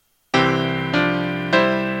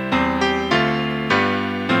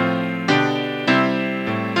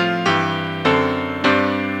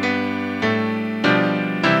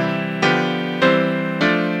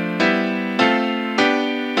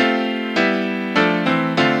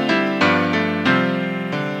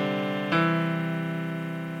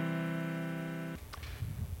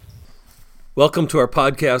Welcome to our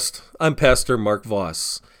podcast. I'm Pastor Mark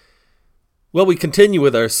Voss. Well, we continue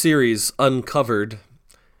with our series, Uncovered.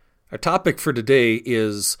 Our topic for today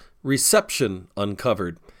is Reception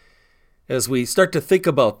Uncovered, as we start to think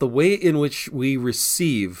about the way in which we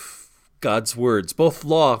receive God's words, both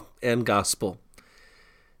law and gospel.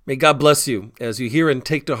 May God bless you as you hear and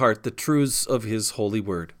take to heart the truths of His holy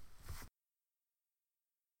word.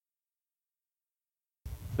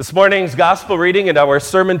 This morning's gospel reading and our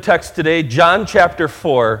sermon text today, John chapter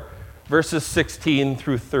 4, verses 16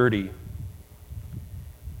 through 30.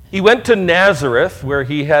 He went to Nazareth, where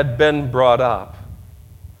he had been brought up.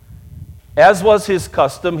 As was his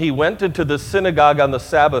custom, he went into the synagogue on the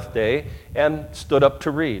Sabbath day and stood up to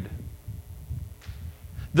read.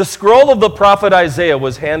 The scroll of the prophet Isaiah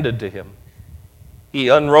was handed to him. He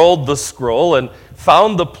unrolled the scroll and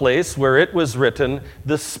found the place where it was written,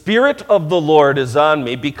 "The Spirit of the Lord is on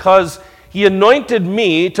me, because He anointed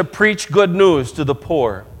me to preach good news to the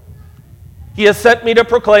poor. He has sent me to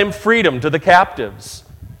proclaim freedom to the captives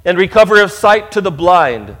and recovery of sight to the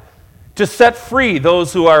blind, to set free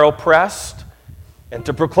those who are oppressed, and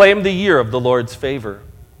to proclaim the year of the Lord's favor."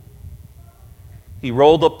 He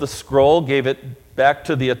rolled up the scroll, gave it back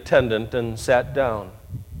to the attendant, and sat down.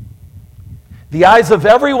 The eyes of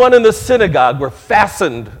everyone in the synagogue were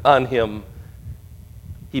fastened on him.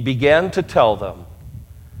 He began to tell them,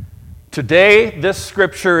 "Today this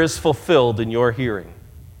scripture is fulfilled in your hearing."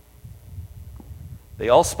 They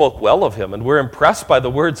all spoke well of him and were impressed by the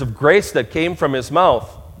words of grace that came from his mouth.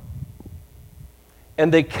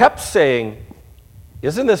 And they kept saying,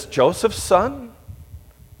 "Isn't this Joseph's son?"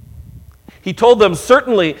 He told them,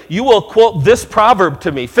 "Certainly you will quote this proverb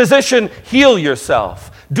to me, 'Physician, heal yourself.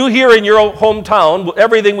 Do here in your hometown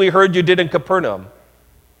everything we heard you did in Capernaum.'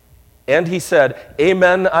 And he said,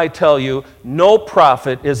 'Amen, I tell you, no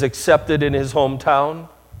prophet is accepted in his hometown.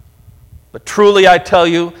 But truly I tell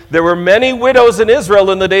you, there were many widows in Israel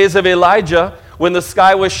in the days of Elijah, when the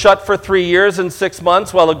sky was shut for 3 years and 6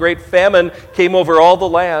 months, while a great famine came over all the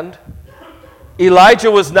land. Elijah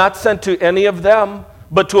was not sent to any of them,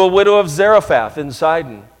 but to a widow of Zarephath in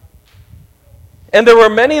Sidon. And there were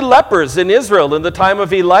many lepers in Israel in the time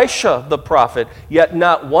of Elisha the prophet, yet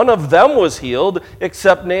not one of them was healed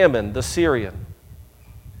except Naaman the Syrian."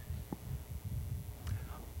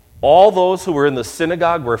 All those who were in the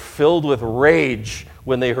synagogue were filled with rage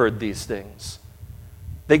when they heard these things.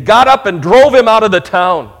 They got up and drove him out of the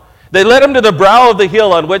town. They led him to the brow of the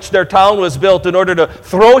hill on which their town was built in order to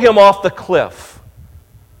throw him off the cliff.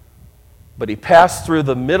 But he passed through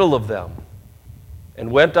the middle of them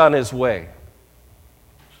and went on his way.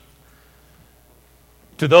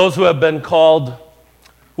 To those who have been called,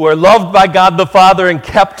 who are loved by God the Father and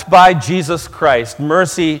kept by Jesus Christ,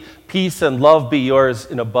 mercy, peace, and love be yours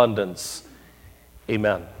in abundance.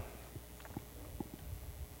 Amen.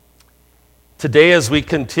 Today, as we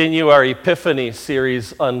continue our Epiphany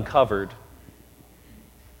series, Uncovered,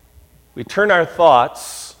 we turn our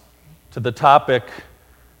thoughts to the topic,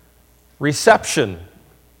 Reception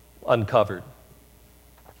Uncovered.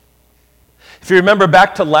 If you remember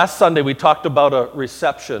back to last Sunday, we talked about a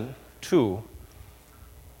reception too.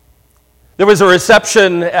 There was a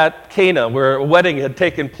reception at Cana where a wedding had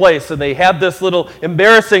taken place, and they had this little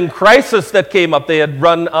embarrassing crisis that came up. They had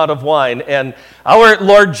run out of wine, and our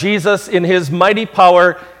Lord Jesus, in His mighty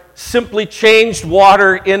power, simply changed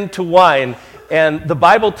water into wine. And the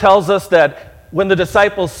Bible tells us that when the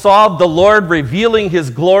disciples saw the Lord revealing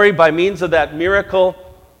His glory by means of that miracle,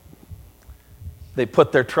 they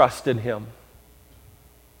put their trust in Him.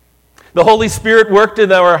 The Holy Spirit worked in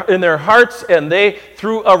their hearts, and they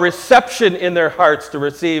threw a reception in their hearts to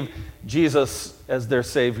receive Jesus as their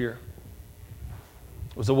Savior.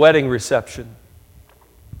 It was a wedding reception.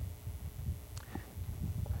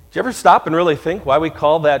 Did you ever stop and really think why we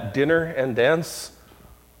call that dinner and dance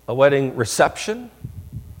a wedding reception?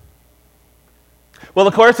 Well,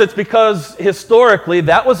 of course, it's because historically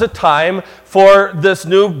that was a time for this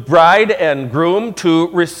new bride and groom to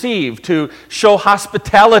receive, to show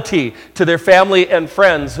hospitality to their family and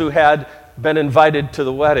friends who had been invited to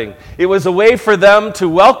the wedding. It was a way for them to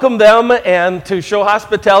welcome them and to show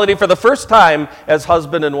hospitality for the first time as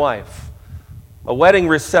husband and wife. A wedding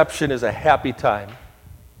reception is a happy time.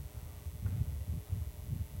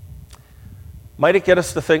 Might it get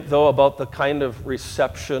us to think, though, about the kind of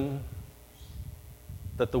reception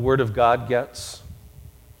that the Word of God gets?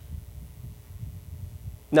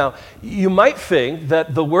 Now, you might think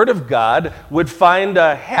that the Word of God would find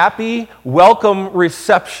a happy, welcome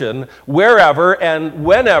reception wherever and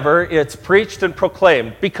whenever it's preached and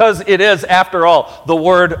proclaimed, because it is, after all, the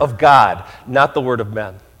Word of God, not the Word of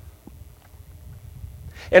men.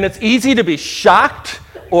 And it's easy to be shocked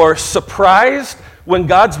or surprised when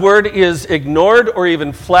God's word is ignored or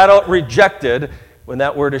even flat out rejected when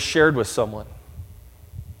that word is shared with someone.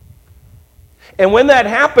 And when that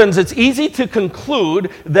happens, it's easy to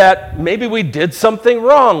conclude that maybe we did something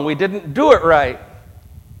wrong, we didn't do it right.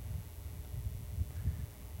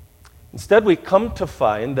 Instead, we come to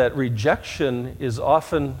find that rejection is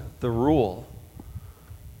often the rule,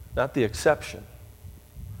 not the exception.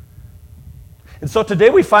 And so today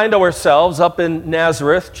we find ourselves up in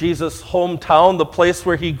Nazareth, Jesus' hometown, the place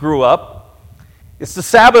where he grew up. It's the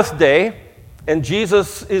Sabbath day, and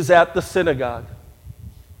Jesus is at the synagogue.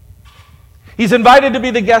 He's invited to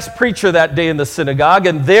be the guest preacher that day in the synagogue,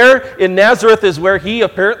 and there in Nazareth is where he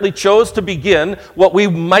apparently chose to begin what we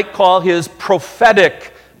might call his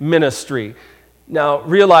prophetic ministry. Now,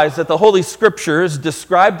 realize that the Holy Scriptures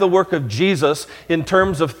describe the work of Jesus in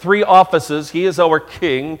terms of three offices. He is our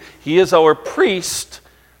king, he is our priest,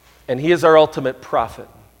 and he is our ultimate prophet.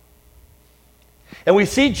 And we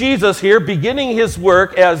see Jesus here beginning his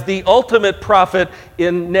work as the ultimate prophet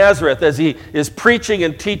in Nazareth, as he is preaching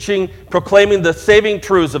and teaching, proclaiming the saving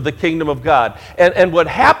truths of the kingdom of God. And what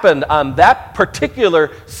happened on that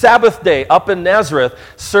particular Sabbath day up in Nazareth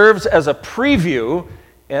serves as a preview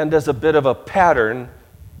and as a bit of a pattern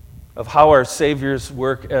of how our Savior's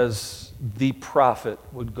work as the prophet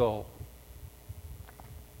would go.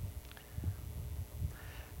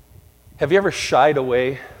 Have you ever shied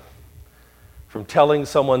away from telling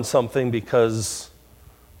someone something because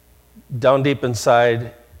down deep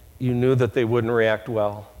inside you knew that they wouldn't react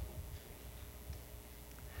well?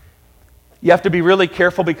 You have to be really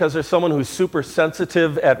careful because there's someone who's super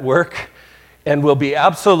sensitive at work and will be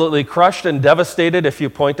absolutely crushed and devastated if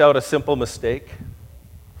you point out a simple mistake.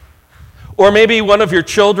 Or maybe one of your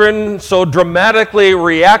children so dramatically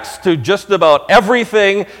reacts to just about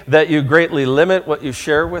everything that you greatly limit what you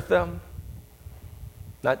share with them.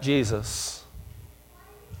 Not Jesus.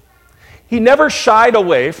 He never shied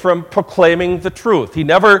away from proclaiming the truth. He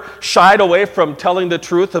never shied away from telling the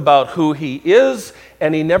truth about who he is,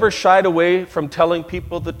 and he never shied away from telling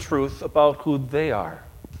people the truth about who they are.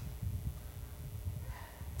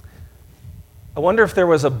 I wonder if there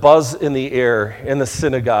was a buzz in the air in the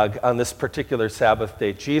synagogue on this particular Sabbath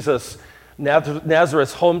day. Jesus,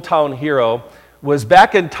 Nazareth's hometown hero, was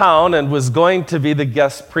back in town and was going to be the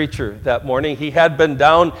guest preacher that morning. He had been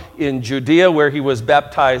down in Judea where he was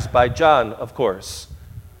baptized by John, of course.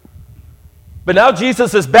 But now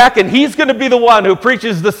Jesus is back and he's going to be the one who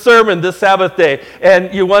preaches the sermon this Sabbath day.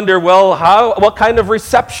 And you wonder, well, what kind of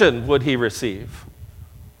reception would he receive?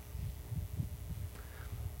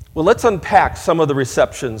 Well, let's unpack some of the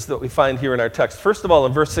receptions that we find here in our text. First of all,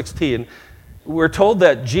 in verse 16, we're told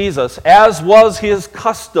that Jesus, as was his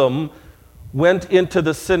custom, went into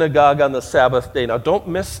the synagogue on the Sabbath day. Now, don't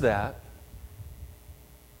miss that.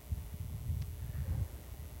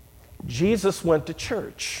 Jesus went to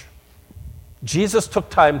church. Jesus took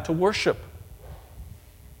time to worship.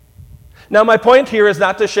 Now, my point here is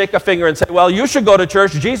not to shake a finger and say, well, you should go to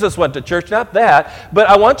church. Jesus went to church. Not that. But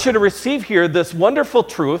I want you to receive here this wonderful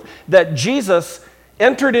truth that Jesus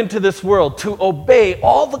entered into this world to obey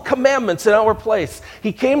all the commandments in our place.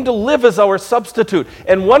 He came to live as our substitute.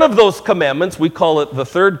 And one of those commandments, we call it the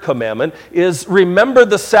third commandment, is remember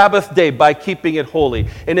the Sabbath day by keeping it holy.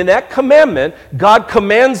 And in that commandment, God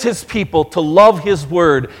commands his people to love his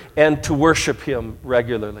word and to worship him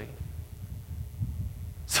regularly.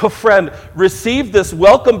 So friend, receive this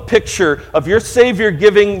welcome picture of your Savior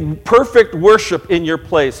giving perfect worship in your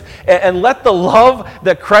place. And let the love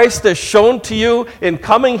that Christ has shown to you in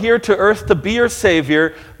coming here to earth to be your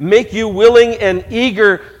Savior make you willing and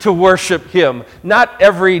eager to worship him. Not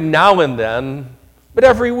every now and then, but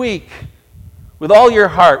every week. With all your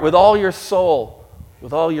heart, with all your soul,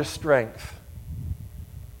 with all your strength.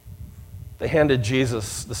 They handed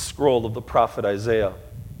Jesus the scroll of the prophet Isaiah.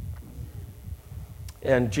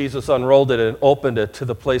 And Jesus unrolled it and opened it to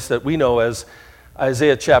the place that we know as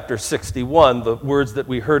Isaiah chapter 61, the words that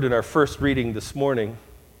we heard in our first reading this morning.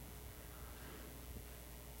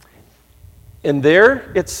 And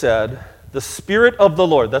there it said, the Spirit of the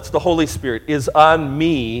Lord, that's the Holy Spirit, is on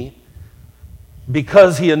me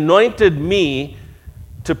because he anointed me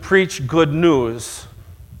to preach good news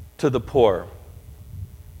to the poor.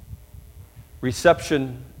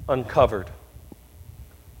 Reception uncovered.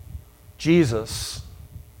 Jesus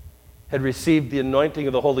had received the anointing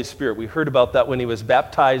of the Holy Spirit. We heard about that when he was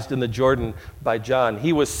baptized in the Jordan by John.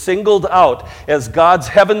 He was singled out as God's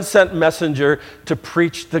heaven-sent messenger to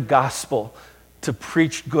preach the gospel, to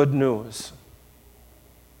preach good news.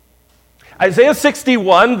 Isaiah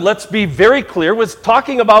 61, let's be very clear, was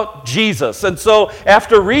talking about Jesus. And so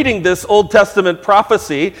after reading this Old Testament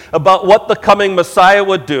prophecy about what the coming Messiah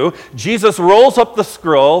would do, Jesus rolls up the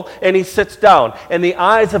scroll and he sits down. And the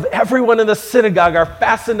eyes of everyone in the synagogue are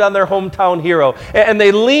fastened on their hometown hero. And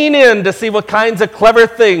they lean in to see what kinds of clever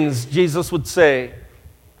things Jesus would say.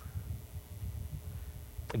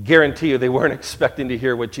 I guarantee you they weren't expecting to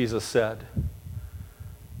hear what Jesus said.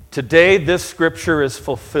 Today, this scripture is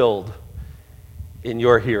fulfilled in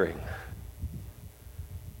your hearing.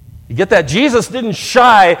 You get that? Jesus didn't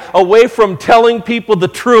shy away from telling people the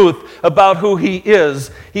truth about who he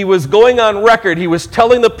is. He was going on record. He was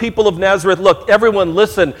telling the people of Nazareth, look, everyone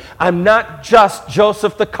listen, I'm not just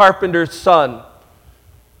Joseph the carpenter's son.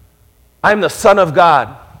 I'm the Son of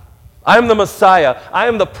God. I'm the Messiah. I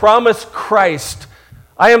am the promised Christ.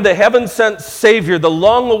 I am the heaven-sent Savior, the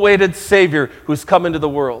long-awaited Savior who's come into the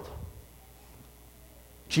world.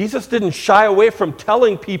 Jesus didn't shy away from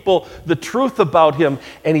telling people the truth about him,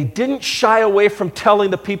 and he didn't shy away from telling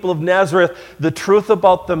the people of Nazareth the truth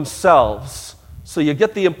about themselves. So you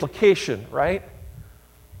get the implication, right?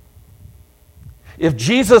 If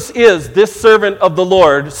Jesus is this servant of the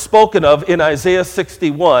Lord spoken of in Isaiah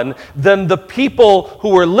 61, then the people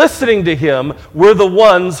who were listening to him were the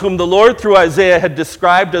ones whom the Lord through Isaiah had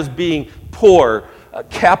described as being poor,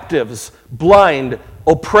 captives, blind,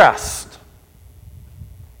 oppressed.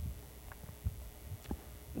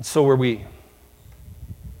 And so were we.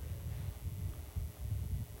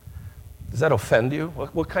 Does that offend you?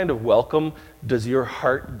 What kind of welcome does your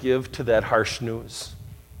heart give to that harsh news?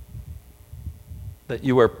 That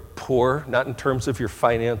you are poor, not in terms of your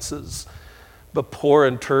finances, but poor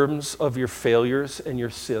in terms of your failures and your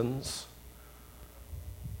sins.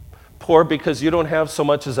 Poor because you don't have so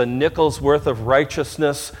much as a nickel's worth of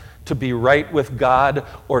righteousness to be right with God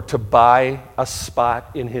or to buy a spot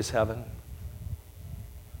in his heaven.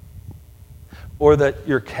 Or that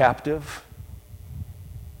you're captive.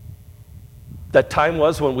 That time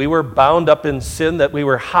was when we were bound up in sin, that we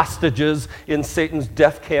were hostages in Satan's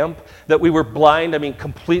death camp, that we were blind,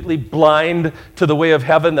 completely blind to the way of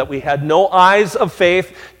heaven, that we had no eyes of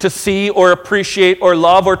faith to see or appreciate or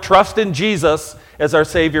love or trust in Jesus as our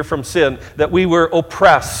Savior from sin, that we were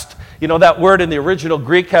oppressed. You know, that word in the original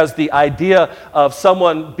Greek has the idea of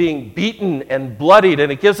someone being beaten and bloodied,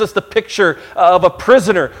 and it gives us the picture of a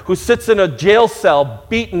prisoner who sits in a jail cell,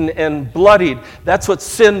 beaten and bloodied. That's what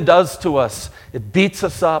sin does to us. It beats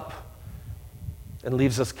us up and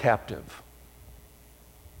leaves us captive.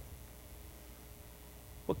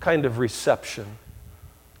 What kind of reception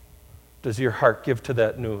does your heart give to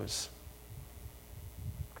that news?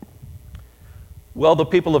 Well, the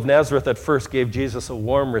people of Nazareth at first gave Jesus a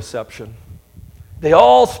warm reception. They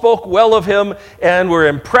all spoke well of him and were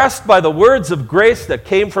impressed by the words of grace that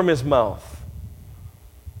came from his mouth.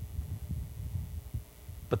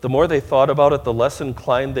 But the more they thought about it, the less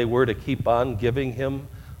inclined they were to keep on giving him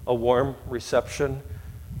a warm reception.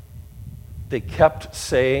 They kept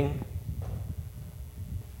saying,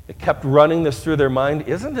 they kept running this through their mind,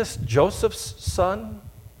 isn't this Joseph's son?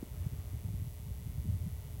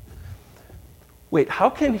 Wait, how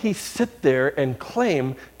can he sit there and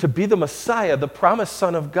claim to be the Messiah, the promised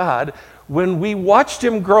Son of God, when we watched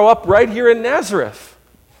him grow up right here in Nazareth?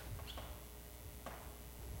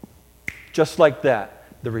 Just like that,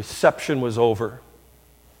 the reception was over,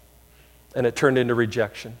 and it turned into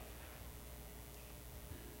rejection.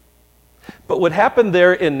 But what happened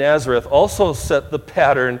there in Nazareth also set the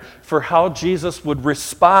pattern for how Jesus would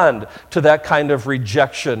respond to that kind of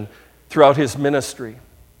rejection throughout his ministry.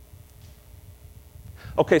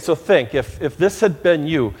 Okay, so think, if this had been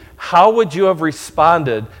you, how would you have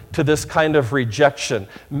responded to this kind of rejection?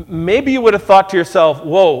 Maybe you would have thought to yourself,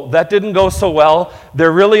 whoa, that didn't go so well.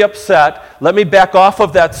 They're really upset. Let me back off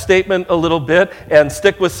of that statement a little bit and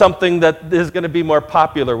stick with something that is going to be more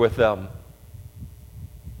popular with them.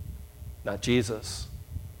 Not Jesus.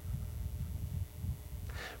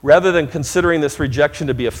 Rather than considering this rejection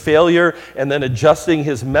to be a failure and then adjusting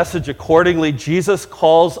his message accordingly, Jesus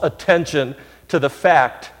calls attention to the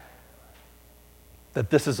fact that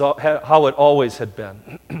this is how it always had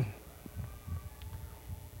been.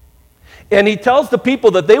 And he tells the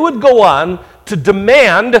people that they would go on to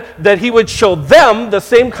demand that he would show them the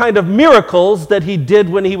same kind of miracles that he did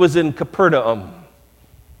when he was in Capernaum.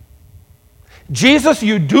 Jesus,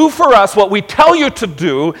 you do for us what we tell you to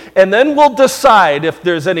do, and then we'll decide if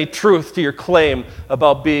there's any truth to your claim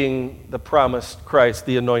about being the promised Christ,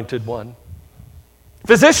 the anointed one.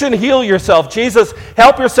 Physician, heal yourself. Jesus,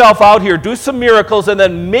 help yourself out here. Do some miracles, and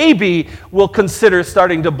then maybe we'll consider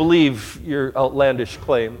starting to believe your outlandish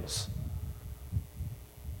claims.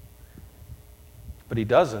 But he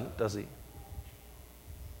doesn't, does he?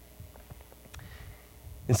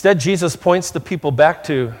 Instead, Jesus points the people back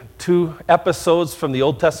to two episodes from the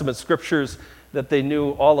Old Testament scriptures that they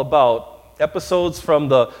knew all about. Episodes from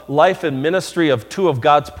the life and ministry of two of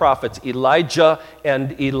God's prophets, Elijah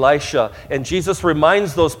and Elisha. And Jesus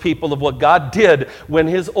reminds those people of what God did when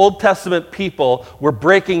his Old Testament people were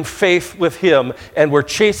breaking faith with him and were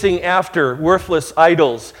chasing after worthless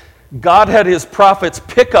idols. God had his prophets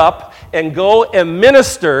pick up and go and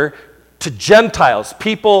minister to Gentiles,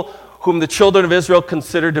 people whom the children of Israel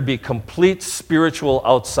considered to be complete spiritual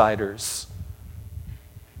outsiders.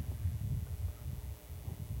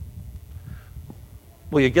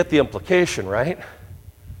 Well, you get the implication, right?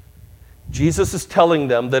 Jesus is telling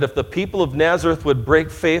them that if the people of Nazareth would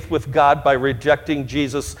break faith with God by rejecting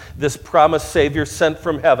Jesus, this promised Savior sent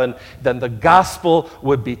from heaven, then the gospel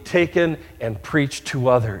would be taken and preached to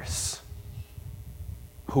others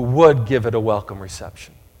who would give it a welcome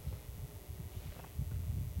reception.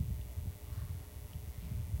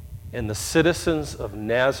 And the citizens of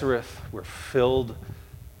Nazareth were filled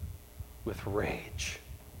with rage.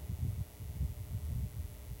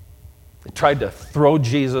 They tried to throw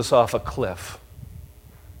Jesus off a cliff.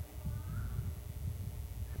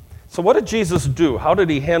 So what did Jesus do? How did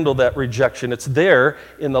he handle that rejection? It's there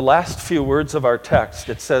in the last few words of our text.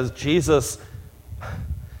 It says Jesus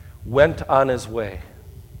went on his way.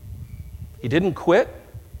 He didn't quit.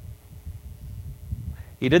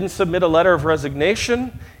 He didn't submit a letter of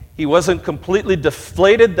resignation. He wasn't completely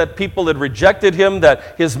deflated that people had rejected him,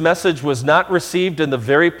 that his message was not received in the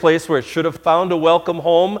very place where it should have found a welcome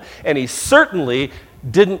home, and he certainly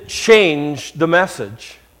didn't change the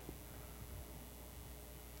message.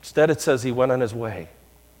 Instead, it says he went on his way.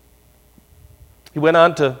 He went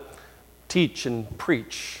on to teach and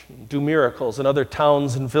preach, and do miracles in other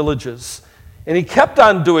towns and villages. And he kept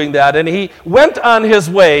on doing that, and he went on his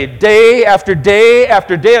way day after day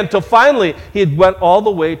after day until finally he went all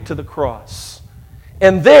the way to the cross.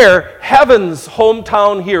 And there, heaven's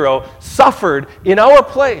hometown hero suffered in our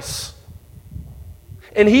place.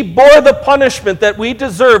 And he bore the punishment that we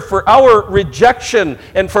deserve for our rejection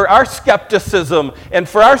and for our skepticism and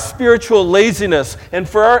for our spiritual laziness and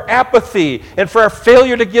for our apathy and for our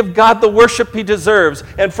failure to give God the worship he deserves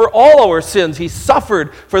and for all our sins. He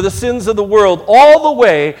suffered for the sins of the world all the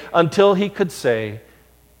way until he could say,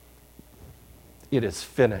 "It is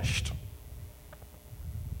finished."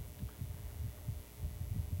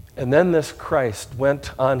 And then this Christ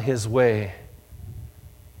went on his way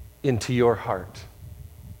into your heart.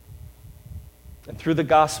 And through the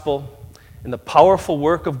gospel and the powerful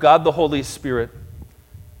work of God the Holy Spirit,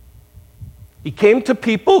 he came to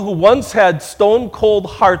people who once had stone-cold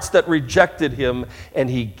hearts that rejected him, and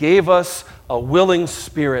he gave us a willing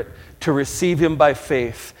spirit to receive him by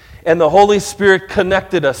faith. And the Holy Spirit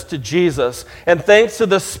connected us to Jesus. And thanks to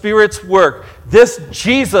the Spirit's work, this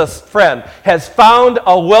Jesus, friend, has found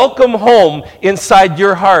a welcome home inside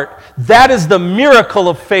your heart. That is the miracle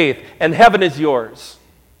of faith, and heaven is yours.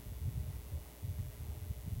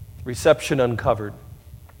 Reception uncovered.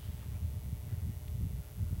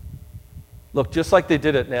 Look, just like they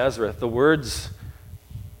did at Nazareth, the words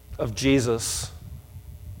of Jesus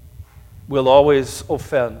will always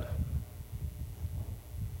offend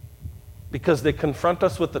because they confront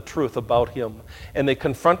us with the truth about him, and they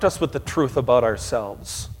confront us with the truth about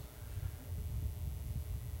ourselves.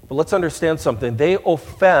 But let's understand something. They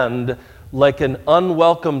offend like an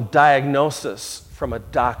unwelcome diagnosis from a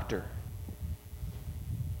doctor.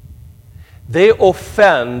 They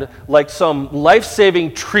offend like some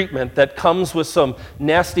life-saving treatment that comes with some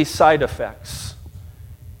nasty side effects.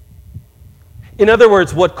 In other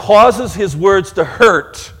words, what causes his words to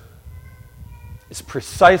hurt is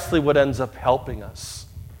precisely what ends up helping us.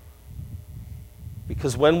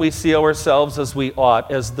 Because when we see ourselves as we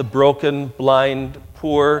ought, as the broken, blind,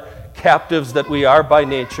 poor captives that we are by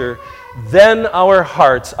nature, then our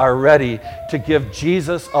hearts are ready to give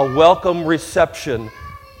Jesus a welcome reception,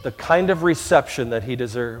 the kind of reception that he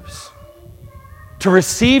deserves. To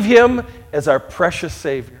receive him as our precious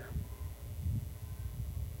Savior.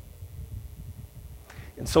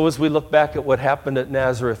 And so as we look back at what happened at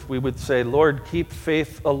Nazareth, we would say, Lord, keep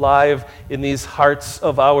faith alive in these hearts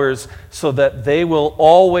of ours so that they will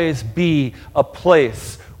always be a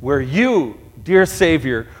place where you, dear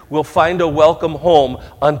Savior, will find a welcome home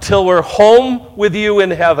until we're home with you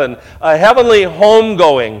in heaven. A heavenly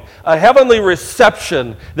homegoing, a heavenly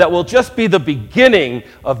reception that will just be the beginning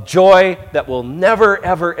of joy that will never,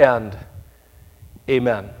 ever end.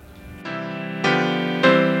 Amen.